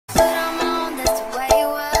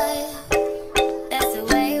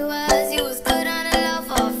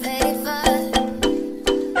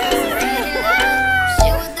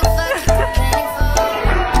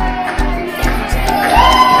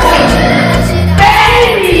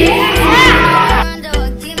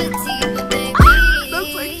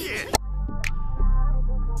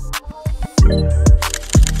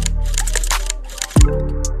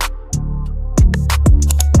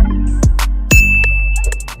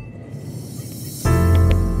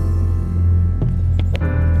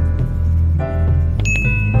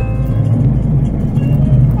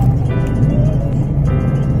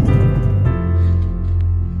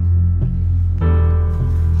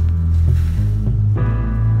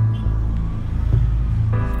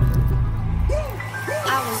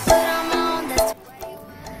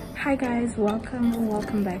guys,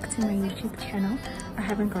 welcome back to my YouTube channel. I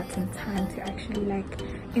haven't gotten time to actually like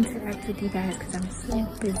interact with you guys because I'm so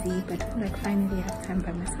busy, but like finally I have time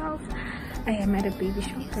by myself. I am at a baby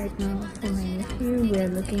shop right now for my nephew. We're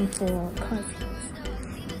looking for costumes.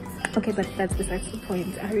 Okay, but that's besides the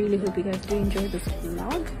point. I really hope you guys do enjoy this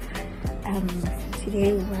vlog.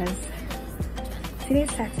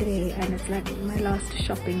 Today's Saturday and it's like my last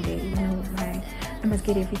shopping day. You know, I must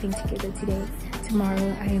get everything together today.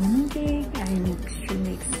 Tomorrow I am moving. I am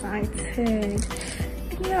extremely excited.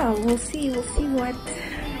 And yeah, we'll see what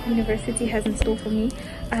university has in store for me.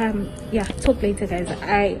 Yeah, talk later guys.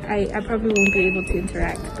 I probably won't be able to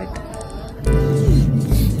interact, but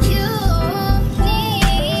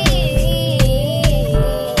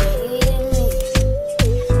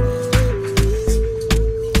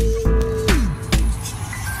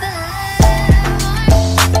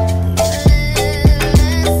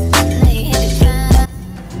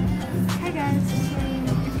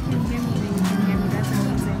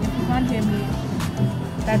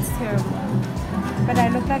that's terrible. But I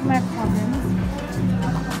look like my problems.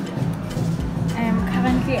 I am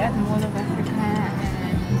currently at Mall of Africa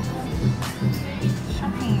and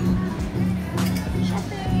shopping.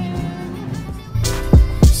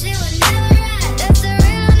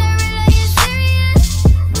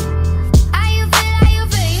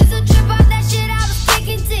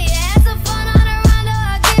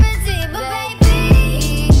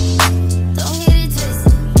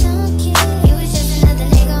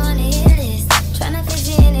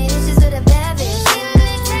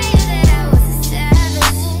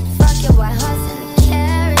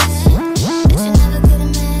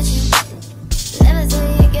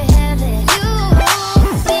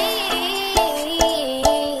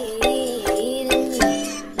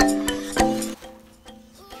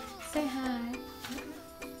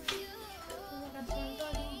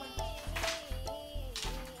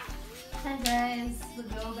 Hi guys, the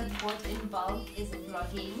girl that bought in bulk is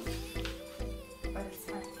vlogging, but it's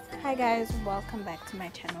fine. Hi guys, welcome back to my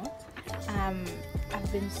channel.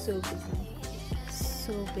 I've been so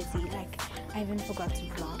busy, like I even forgot to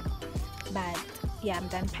vlog. But yeah, I'm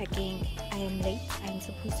done packing. I am late. I'm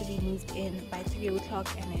supposed to be moved in by 3 o'clock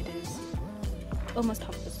and it is almost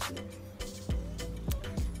 2:30.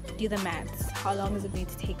 Do the maths. How long is it going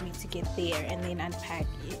to take me to get there and then unpack?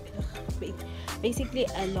 Basically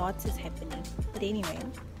a lot is happening, but anyway,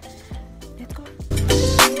 let's go.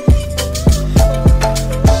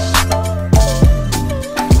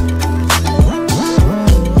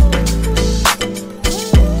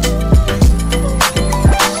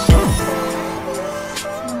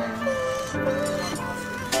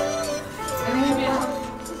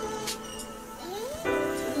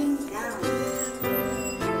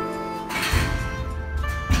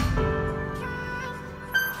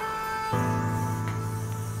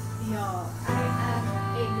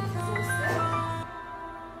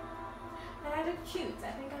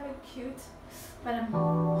 I think I look cute, but I'm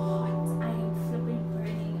hot. I am flipping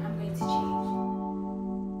burning. I'm going to change.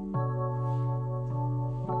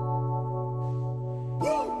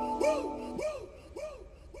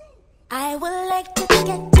 I would like to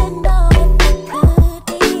get to know if you could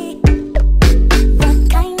be the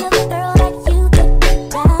kind of girl that you get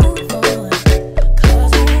down for.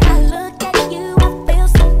 'Cause when I look at you, I feel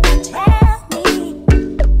something tell me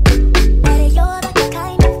that you're the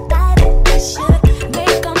kind of guy that should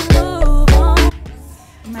make a move on.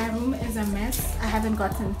 My room is a mess. I haven't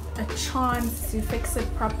gotten a chance to fix it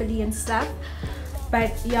properly and stuff.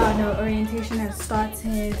 But yeah, no, orientation has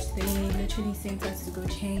started. They literally sent us to go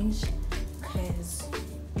change because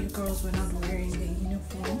you girls were not wearing the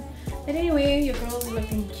uniform. But anyway, your girls are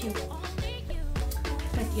looking cute.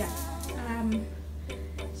 But yeah,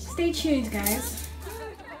 stay tuned guys.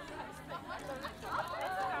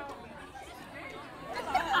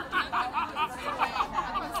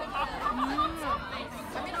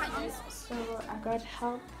 So I got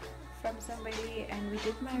help from somebody and we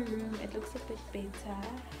did my room. It looks a bit better.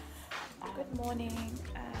 Good morning.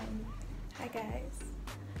 Hi guys.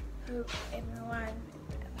 Hope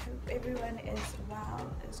everyone is well,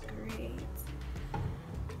 is great.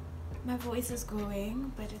 My voice is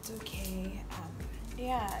going, but it's okay.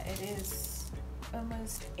 Yeah, it is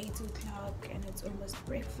almost 8 o'clock and it's almost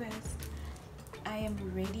breakfast. I am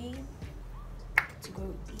ready to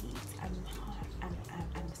go eat. I'm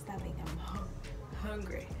starving. I'm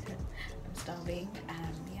hungry. I'm starving.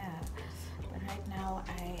 Yeah, but right now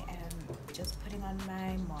I am just putting on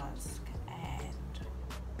my mask and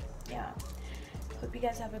yeah, hope you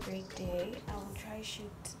guys have a great day. I will try to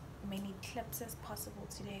shoot many clips as possible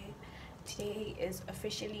today. Today is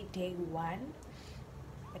officially day 1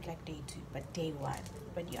 at like day 2, but day 1.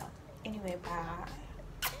 But yeah. Anyway, bye.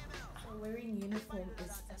 So wearing uniform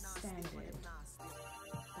is a standard, by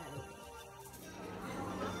the way.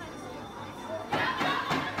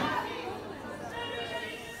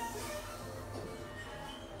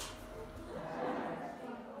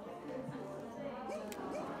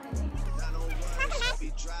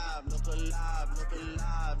 Drive, look alive,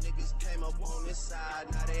 niggas came up on this side,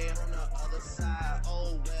 now they on the other side.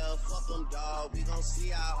 Oh well, fuck them, dawg, we gon' see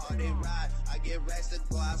how hard they ride. I get racks to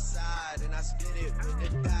go outside, and I split it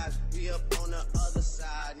with the guys. We up on the other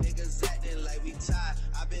side, niggas acting like we tied.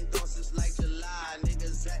 I been gone since like July,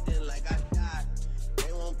 niggas acting like I died.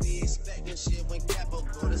 They won't be expecting shit when Capo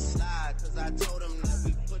go to slide, cause I told them that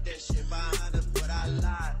we put that shit behind us, but I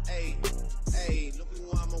lied. Hey, look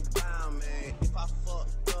who I'm around, man. If I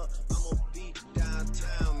fucked up, I'ma be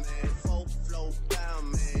downtown, man. Full flow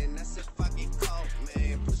down, man. That's if I get caught,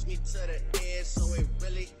 man. Push me to the edge, so it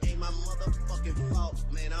really ain't my motherfucking fault,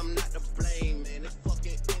 man. I'm not to blame, man. The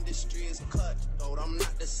fucking industry is cutthroat. I'm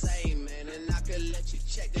not the same, man. And I could let you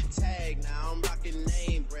check the tag. Now I'm rocking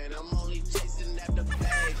name brand. I'm only chasing after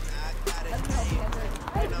bags. Now I got it name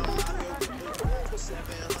brand. And I'm out here with the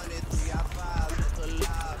 700 3i5. Look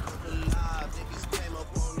alive. Niggas came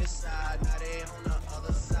up on this side, now they on the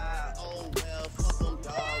other side. Oh well, fuck them,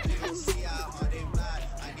 dawg. We gon' see how hard they ride.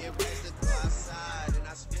 I get racks to go outside, and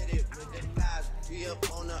I split it with the guys. We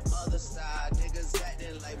up on the other side, niggas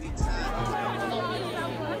acting like we tied.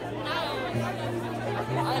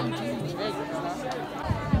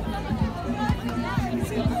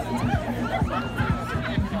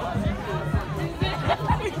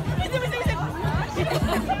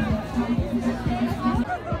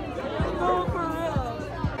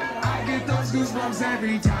 Goosebumps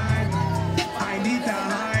every time. I need the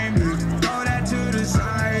Heimlich. Throw that to the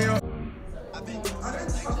side. I've been going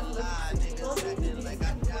like July, niggas acting like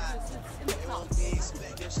I died. They won't be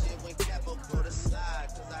expecting shit when Capo go to slide,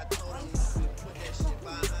 cause I told them that we put that shit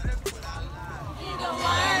behind us, but I lied.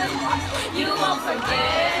 You won't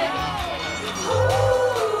forget.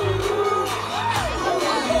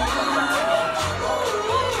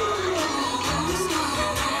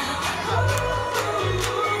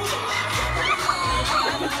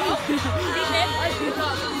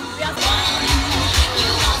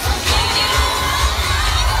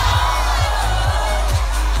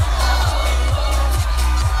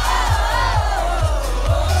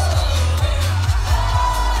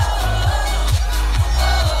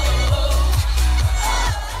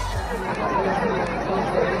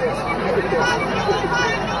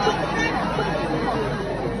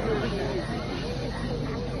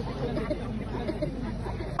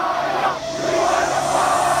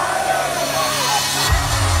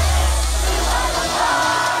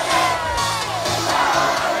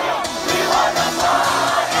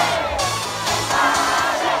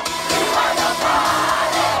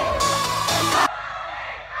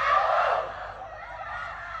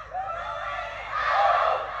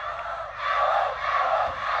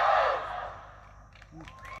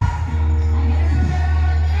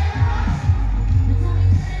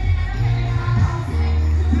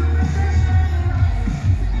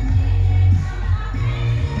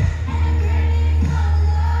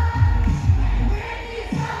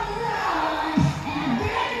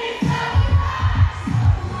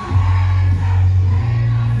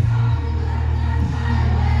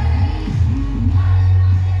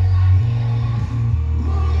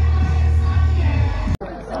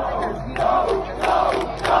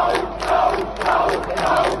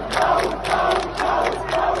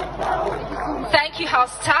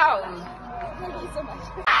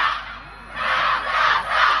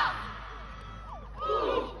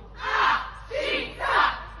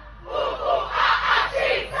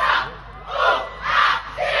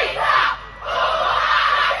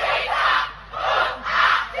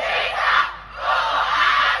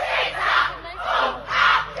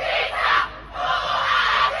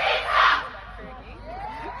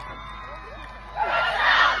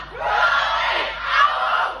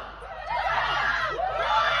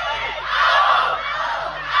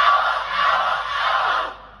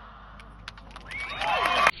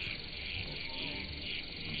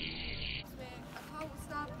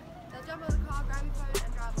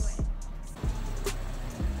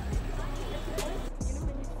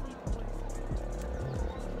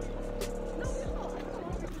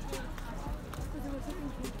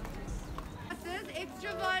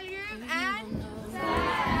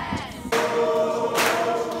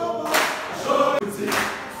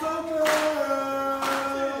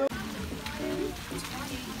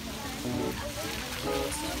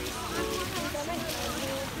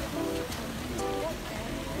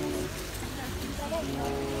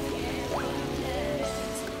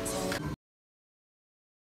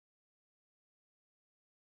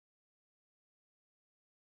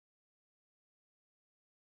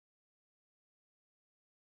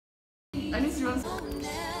 I need to run.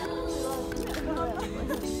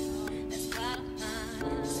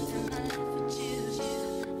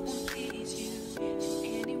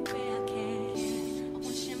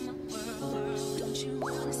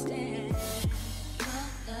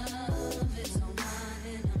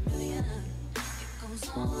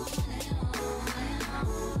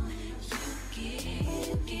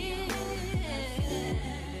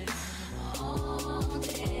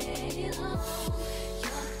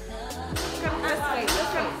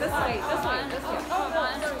 This way.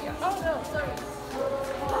 Oh no, sorry.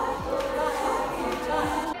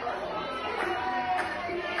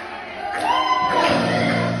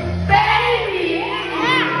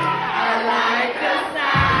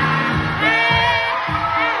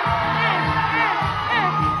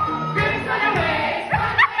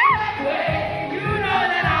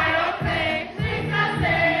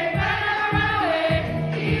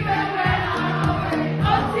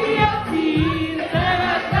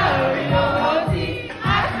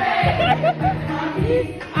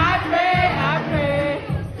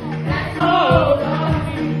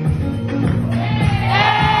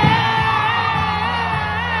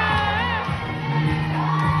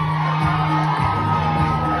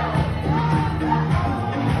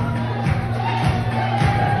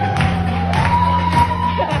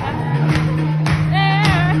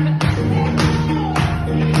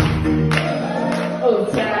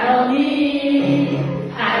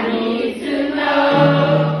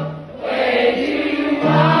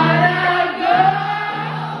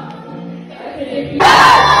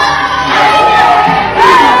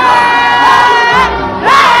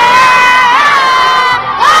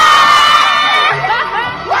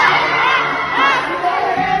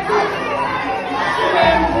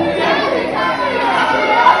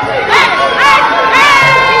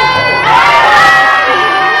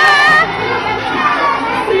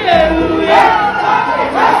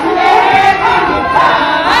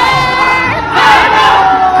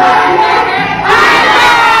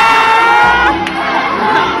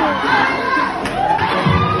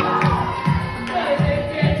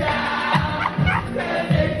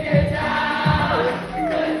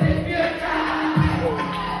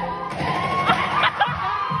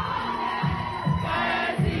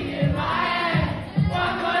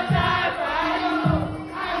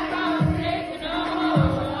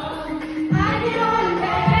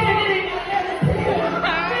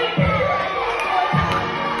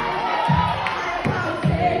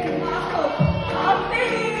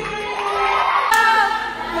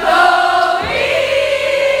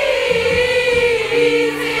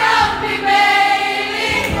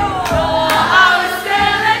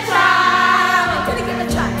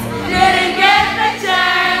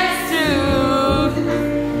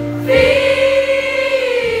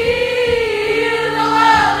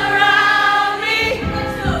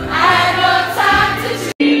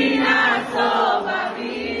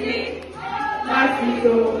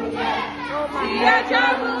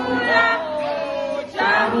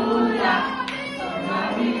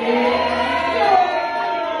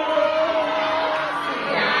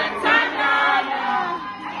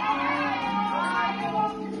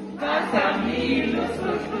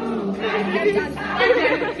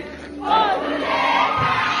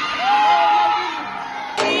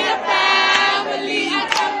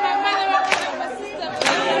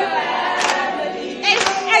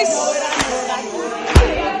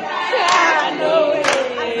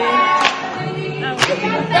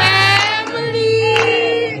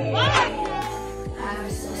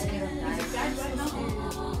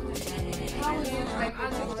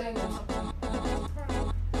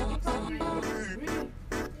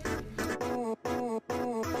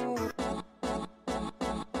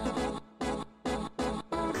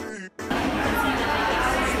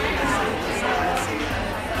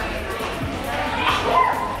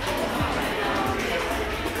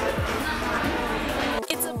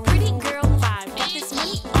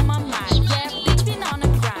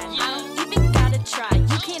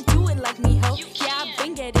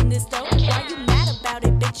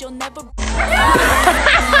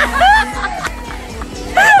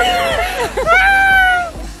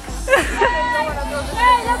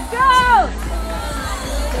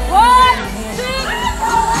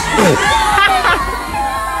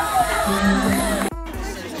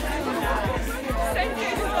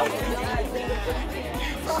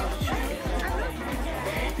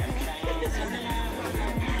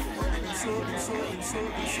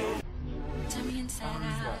 Tell me inside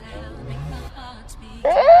out, make my heart beat.